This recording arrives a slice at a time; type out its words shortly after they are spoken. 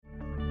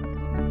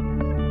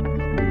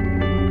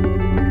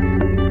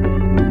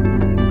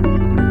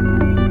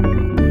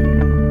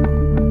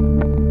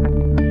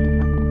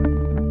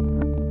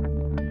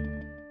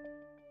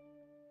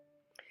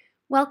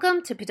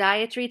Welcome to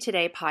Podiatry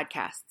Today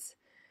podcasts.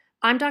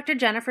 I'm Dr.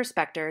 Jennifer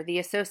Spector, the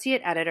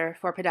Associate Editor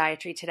for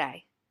Podiatry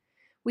Today.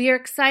 We are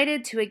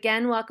excited to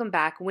again welcome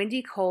back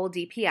Wendy Cole,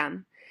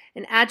 DPM,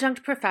 an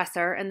adjunct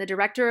professor and the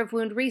Director of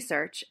Wound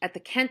Research at the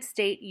Kent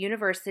State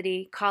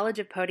University College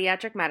of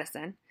Podiatric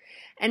Medicine,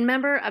 and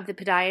member of the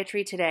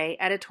Podiatry Today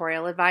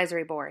Editorial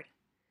Advisory Board.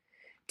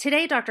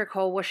 Today, Dr.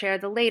 Cole will share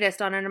the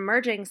latest on an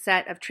emerging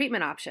set of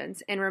treatment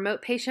options in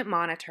remote patient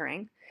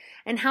monitoring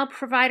and how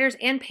providers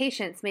and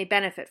patients may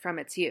benefit from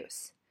its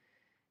use.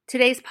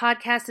 Today's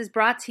podcast is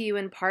brought to you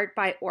in part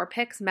by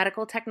Orpix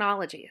Medical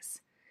Technologies.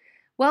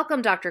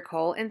 Welcome, Dr.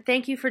 Cole, and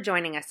thank you for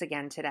joining us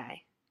again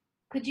today.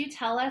 Could you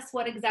tell us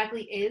what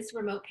exactly is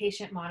remote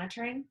patient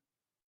monitoring?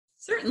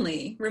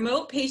 Certainly.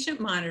 Remote patient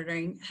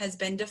monitoring has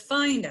been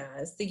defined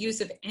as the use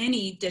of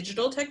any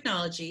digital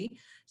technology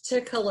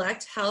to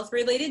collect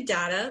health-related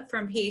data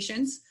from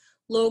patients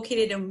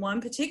located in one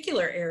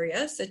particular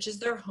area, such as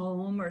their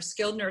home or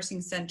skilled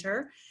nursing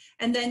center,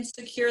 and then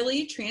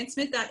securely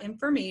transmit that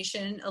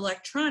information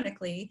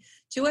electronically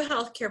to a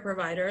healthcare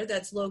provider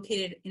that's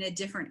located in a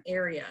different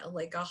area,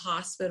 like a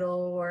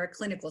hospital or a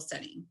clinical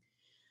setting.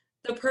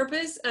 The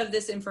purpose of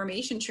this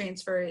information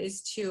transfer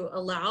is to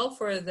allow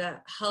for the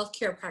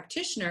healthcare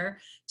practitioner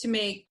to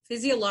make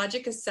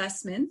physiologic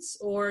assessments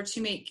or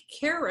to make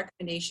care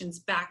recommendations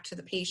back to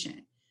the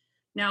patient.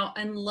 Now,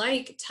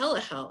 unlike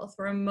telehealth,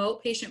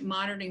 remote patient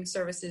monitoring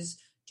services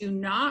do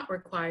not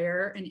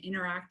require an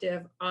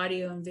interactive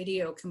audio and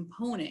video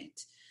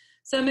component.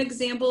 Some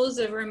examples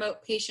of remote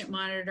patient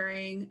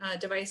monitoring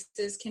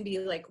devices can be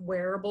like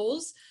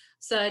wearables,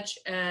 such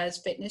as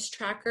fitness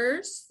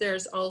trackers.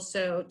 There's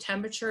also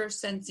temperature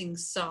sensing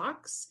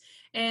socks,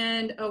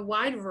 and a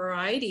wide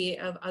variety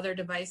of other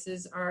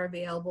devices are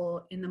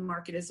available in the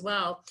market as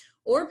well.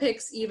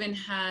 Orpix even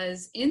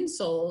has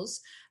insoles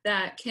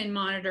that can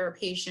monitor a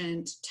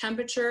patient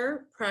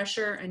temperature,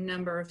 pressure, and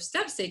number of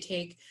steps they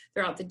take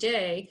throughout the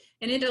day,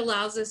 and it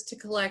allows us to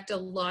collect a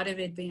lot of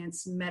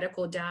advanced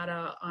medical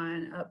data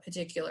on a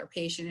particular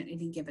patient at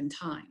any given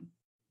time.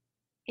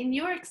 In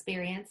your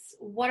experience,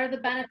 what are the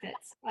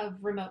benefits of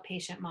remote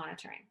patient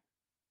monitoring?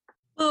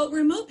 Well,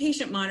 remote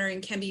patient monitoring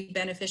can be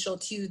beneficial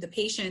to the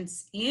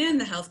patients and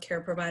the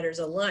healthcare providers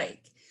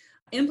alike.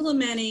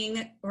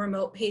 Implementing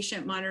remote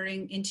patient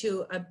monitoring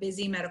into a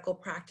busy medical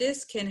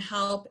practice can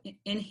help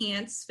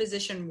enhance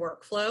physician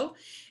workflow.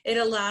 It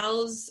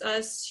allows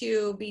us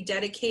to be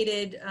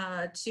dedicated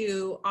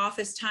to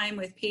office time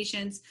with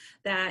patients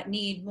that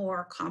need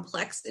more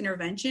complex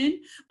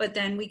intervention, but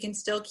then we can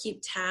still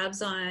keep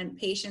tabs on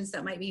patients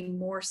that might be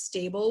more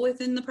stable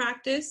within the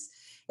practice.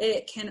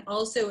 It can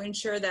also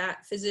ensure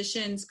that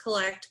physicians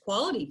collect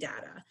quality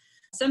data.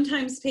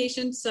 Sometimes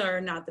patients are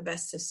not the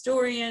best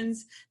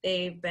historians.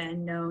 They've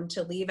been known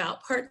to leave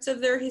out parts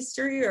of their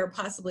history or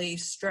possibly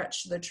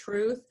stretch the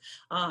truth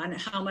on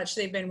how much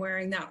they've been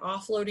wearing that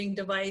offloading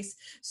device.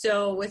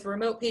 So with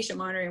remote patient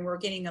monitoring, we're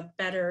getting a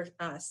better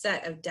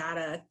set of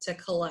data to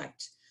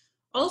collect.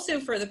 Also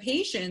for the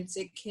patients,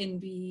 it can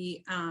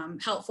be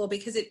helpful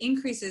because it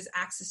increases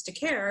access to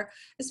care,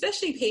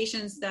 especially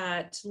patients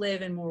that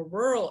live in more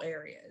rural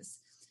areas.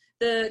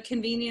 The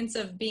convenience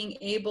of being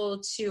able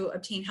to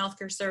obtain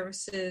healthcare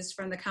services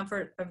from the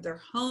comfort of their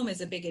home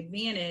is a big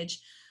advantage,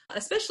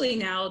 especially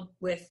now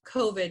with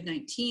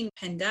COVID-19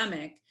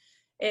 pandemic.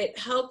 It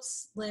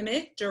helps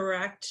limit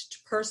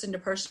direct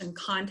person-to-person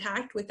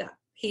contact with that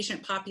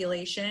patient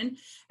population,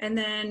 and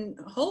then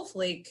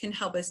hopefully can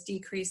help us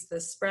decrease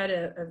the spread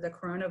of the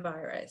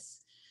coronavirus.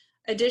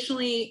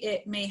 Additionally,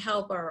 it may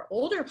help our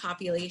older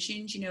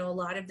populations. A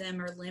lot of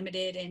them are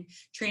limited in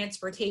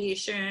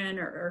transportation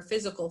or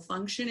physical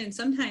function, and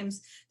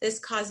sometimes this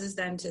causes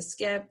them to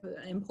skip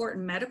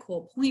important medical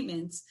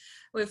appointments.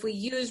 If we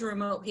use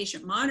remote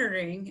patient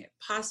monitoring, it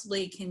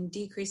possibly can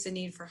decrease the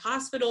need for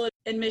hospital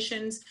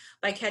admissions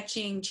by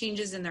catching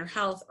changes in their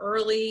health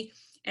early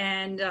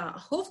and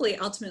hopefully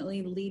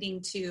ultimately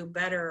leading to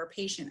better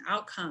patient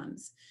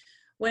outcomes.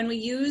 When we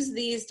use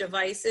these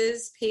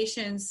devices,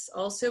 patients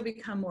also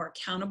become more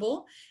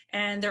accountable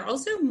and they're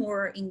also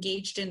more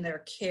engaged in their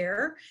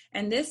care.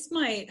 And this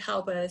might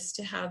help us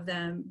to have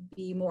them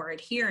be more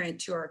adherent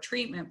to our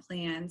treatment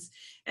plans.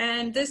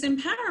 And this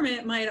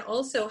empowerment might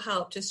also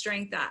help to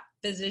strengthen that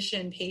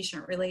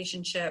physician-patient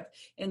relationship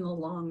in the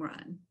long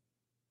run.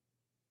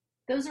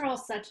 Those are all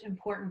such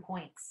important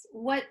points.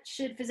 What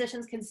should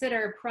physicians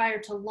consider prior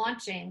to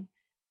launching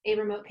a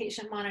remote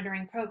patient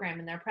monitoring program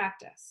in their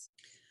practice?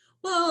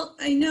 Well,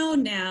 I know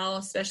now,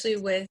 especially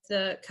with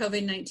the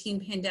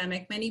COVID-19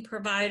 pandemic, many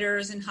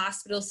providers and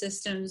hospital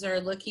systems are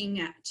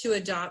looking to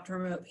adopt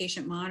remote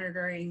patient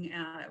monitoring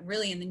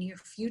really in the near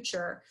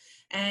future.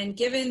 And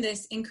given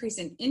this increase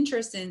in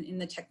interest in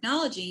the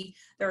technology,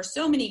 there are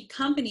so many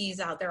companies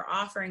out there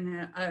offering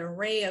an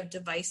array of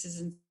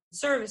devices and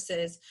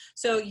services.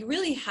 So you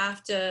really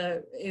have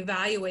to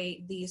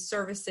evaluate these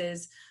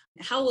services.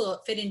 How will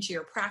it fit into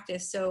your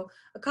practice? So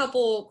a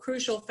couple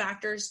crucial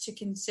factors to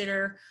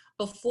consider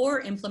before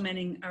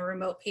implementing a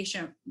remote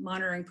patient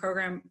monitoring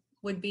program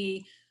would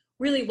be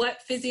really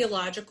what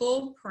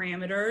physiological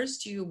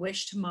parameters do you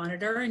wish to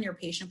monitor in your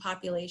patient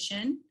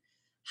population?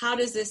 How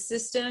does this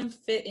system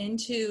fit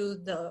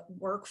into the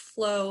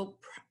workflow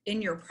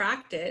in your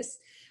practice?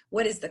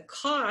 What is the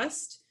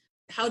cost?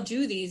 How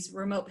do these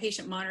remote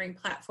patient monitoring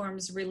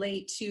platforms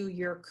relate to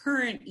your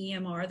current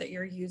EMR that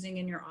you're using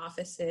in your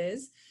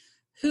offices?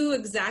 Who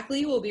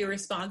exactly will be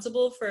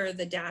responsible for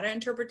the data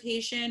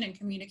interpretation and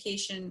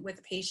communication with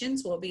the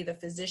patients? Will it be the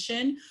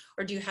physician,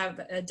 or do you have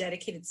a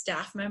dedicated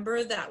staff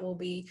member that will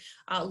be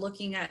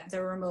looking at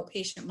the remote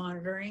patient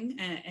monitoring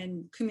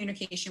and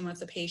communication with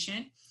the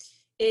patient?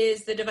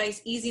 Is the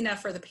device easy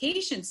enough for the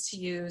patients to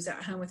use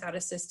at home without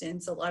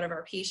assistance? A lot of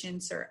our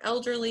patients are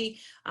elderly.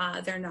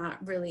 They're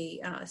not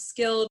really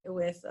skilled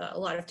with a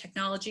lot of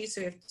technology,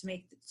 so we have to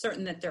make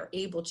certain that they're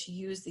able to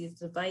use these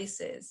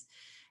devices.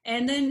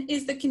 And then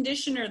is the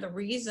condition or the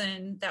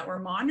reason that we're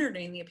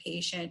monitoring the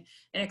patient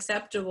an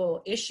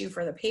acceptable issue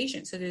for the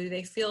patient? So do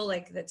they feel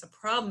like that's a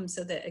problem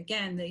so that,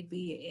 again, they'd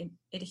be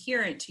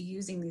adherent to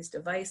using these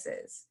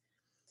devices?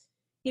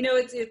 You know,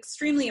 it's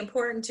extremely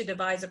important to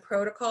devise a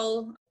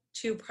protocol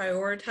to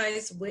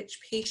prioritize which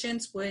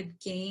patients would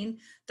gain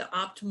the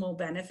optimal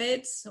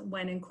benefits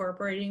when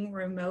incorporating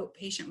remote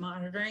patient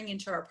monitoring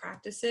into our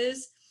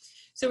practices.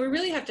 So we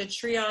really have to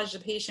triage the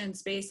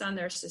patients based on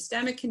their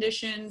systemic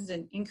conditions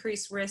and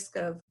increased risk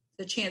of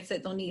the chance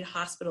that they'll need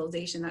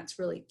hospitalization. That's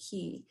really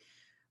key.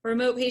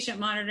 Remote patient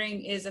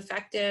monitoring is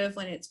effective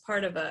when it's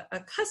part of a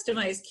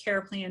customized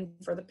care plan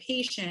for the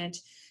patient.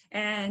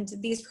 And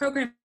these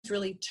programs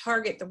really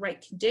target the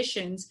right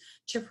conditions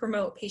to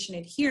promote patient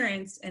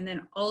adherence, and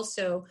then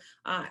also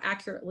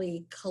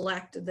accurately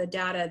collect the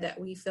data that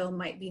we feel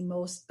might be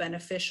most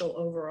beneficial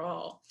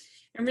overall.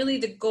 And really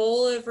the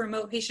goal of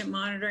remote patient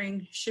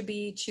monitoring should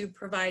be to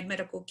provide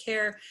medical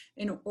care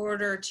in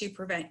order to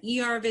prevent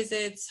ER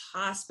visits,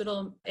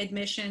 hospital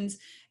admissions,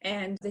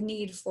 and the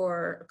need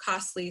for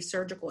costly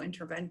surgical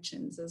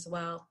interventions as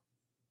well.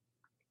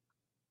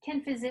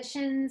 Can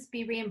physicians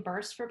be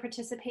reimbursed for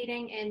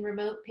participating in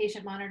remote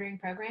patient monitoring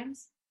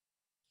programs?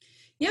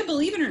 Yeah,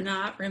 believe it or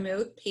not,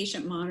 remote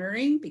patient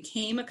monitoring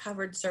became a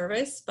covered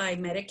service by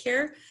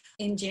Medicare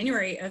in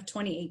January of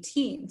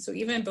 2018. So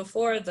even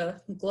before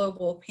the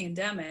global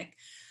pandemic,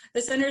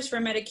 the Centers for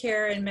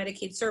Medicare and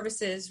Medicaid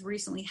Services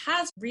recently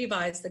has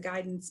revised the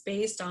guidance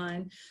based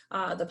on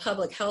the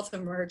public health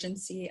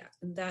emergency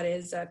that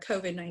is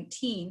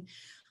COVID-19.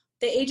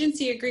 The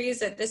agency agrees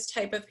that this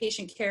type of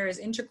patient care is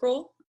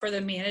integral for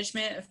the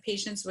management of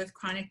patients with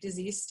chronic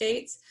disease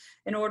states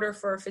in order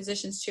for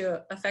physicians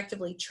to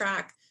effectively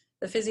track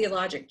the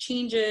physiologic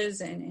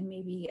changes and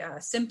maybe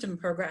symptom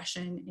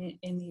progression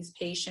in these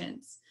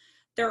patients.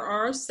 There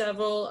are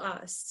several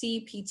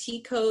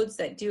CPT codes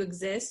that do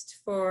exist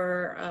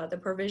for the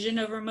provision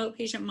of remote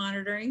patient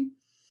monitoring.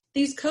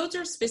 These codes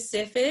are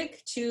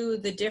specific to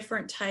the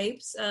different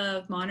types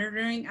of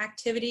monitoring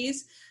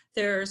activities.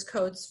 There's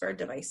codes for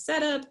device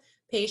setup,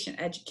 patient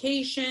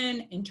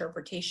education,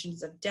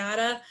 interpretations of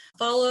data,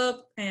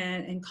 follow-up,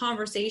 and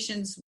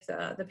conversations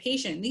with the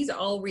patient. These are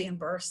all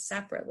reimbursed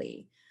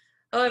separately.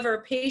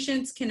 However,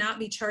 patients cannot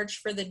be charged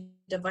for the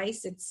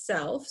device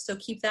itself, so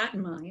keep that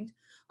in mind.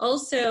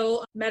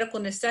 Also, medical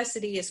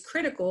necessity is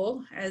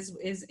critical, as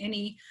is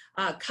any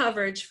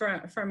coverage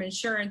from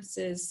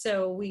insurances.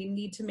 So we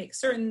need to make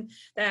certain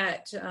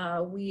that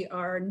we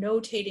are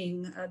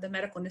notating the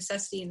medical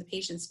necessity in the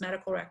patient's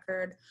medical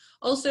record.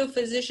 Also,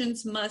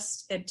 physicians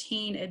must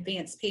obtain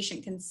advanced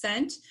patient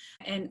consent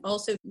and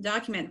also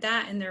document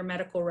that in their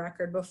medical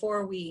record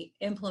before we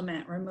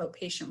implement remote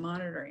patient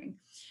monitoring.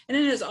 And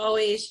then, as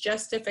always,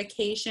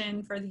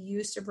 justification for the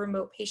use of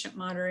remote patient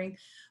monitoring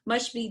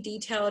must be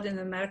detailed in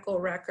the medical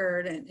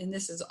record, and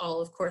this is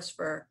all, of course,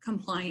 for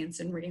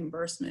compliance and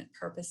reimbursement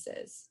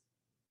purposes.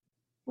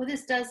 Well,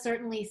 this does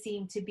certainly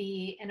seem to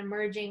be an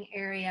emerging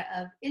area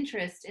of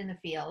interest in the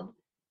field.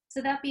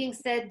 So that being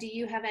said, do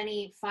you have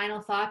any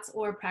final thoughts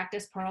or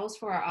practice pearls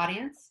for our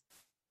audience?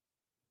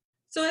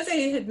 So as I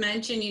had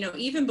mentioned,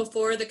 even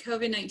before the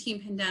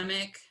COVID-19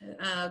 pandemic,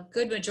 a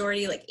good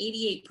majority, like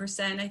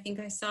 88%, I think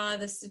I saw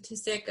the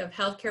statistic of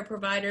healthcare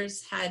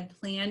providers had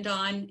planned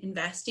on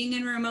investing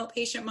in remote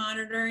patient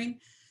monitoring.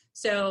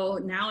 So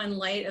now, in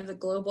light of the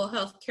global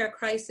healthcare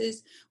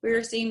crisis, we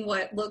are seeing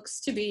what looks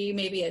to be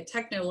maybe a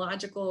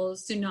technological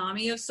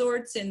tsunami of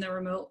sorts in the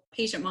remote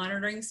patient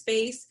monitoring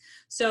space.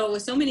 So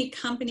with so many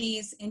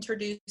companies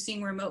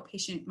introducing remote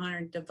patient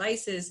monitoring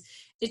devices,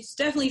 it's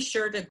definitely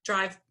sure to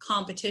drive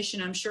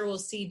competition. I'm sure we'll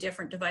see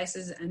different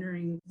devices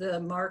entering the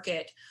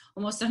market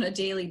almost on a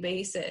daily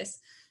basis.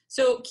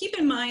 So keep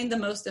in mind the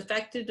most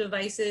effective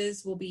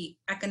devices will be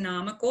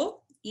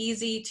economical,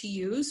 easy to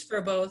use for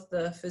both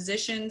the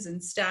physicians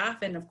and staff,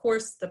 and of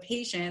course the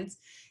patients,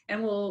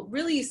 and will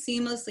really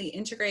seamlessly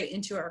integrate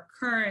into our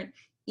current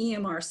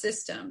EMR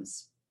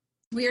systems.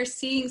 We are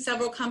seeing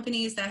several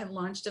companies that have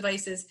launched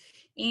devices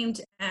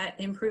aimed at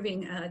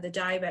improving the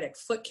diabetic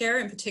foot care,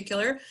 in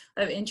particular,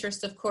 of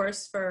interest, of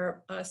course,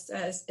 for us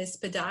as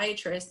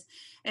podiatrists.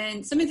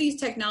 And some of these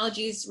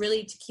technologies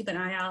really to keep an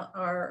eye out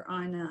are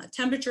on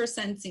temperature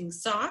sensing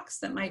socks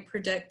that might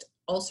predict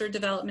ulcer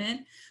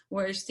development.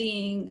 We're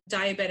seeing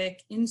diabetic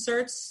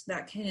inserts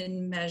that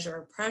can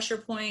measure pressure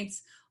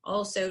points,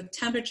 also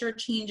temperature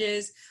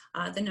changes,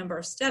 the number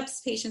of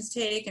steps patients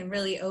take, and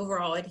really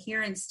overall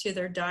adherence to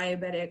their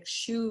diabetic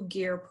shoe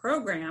gear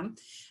program.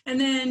 And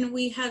then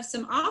we have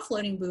some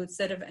offloading boots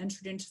that have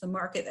entered into the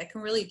market that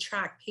can really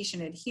track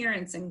patient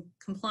adherence and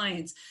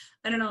compliance.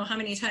 I don't know how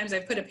many times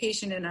I've put a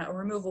patient in a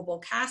removable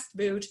cast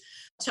boot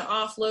to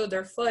offload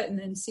their foot and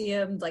then see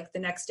them like the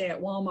next day at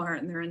Walmart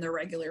and they're in their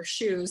regular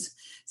shoes.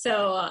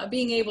 So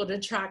being able to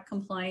track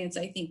compliance,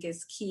 I think,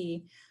 is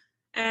key.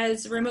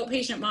 As remote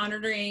patient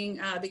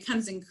monitoring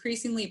becomes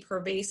increasingly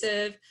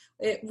pervasive,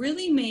 it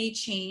really may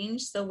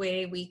change the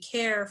way we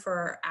care for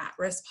our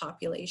at-risk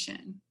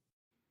population.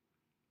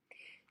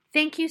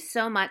 Thank you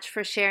so much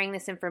for sharing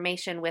this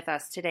information with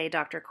us today,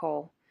 Dr.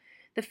 Cole.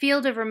 The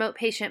field of remote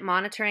patient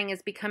monitoring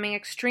is becoming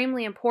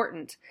extremely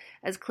important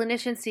as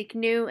clinicians seek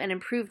new and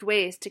improved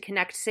ways to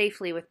connect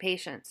safely with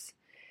patients.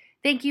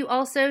 Thank you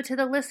also to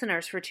the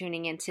listeners for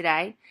tuning in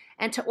today,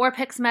 and to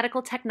Orpix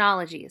Medical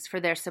Technologies for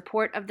their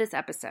support of this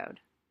episode.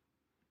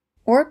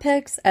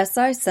 Orpix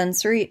SI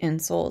sensory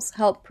insoles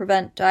help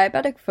prevent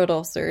diabetic foot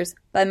ulcers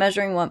by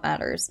measuring what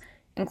matters,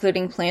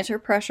 including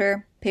plantar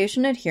pressure,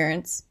 patient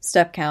adherence,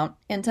 step count,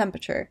 and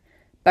temperature.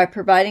 By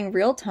providing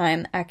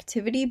real-time,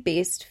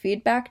 activity-based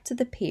feedback to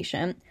the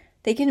patient,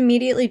 they can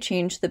immediately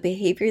change the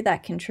behavior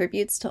that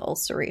contributes to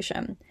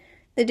ulceration.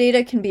 The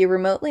data can be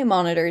remotely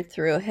monitored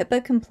through a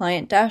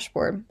HIPAA-compliant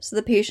dashboard, so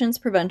the patient's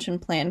prevention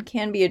plan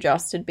can be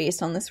adjusted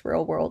based on this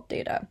real-world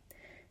data.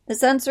 The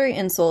sensory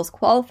insoles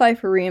qualify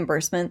for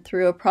reimbursement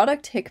through a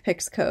product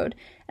HCPCS code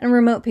and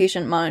remote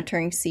patient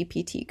monitoring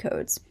CPT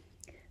codes.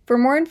 For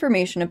more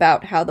information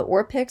about how the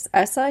Orpix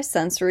SI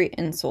sensory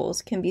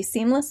insoles can be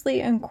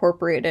seamlessly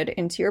incorporated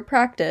into your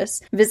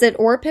practice, visit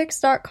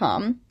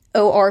orpix.com,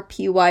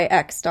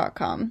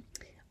 orpyx.com,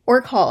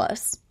 or call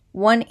us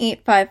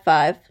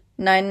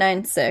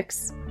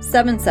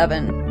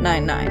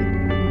 1-855-996-7799.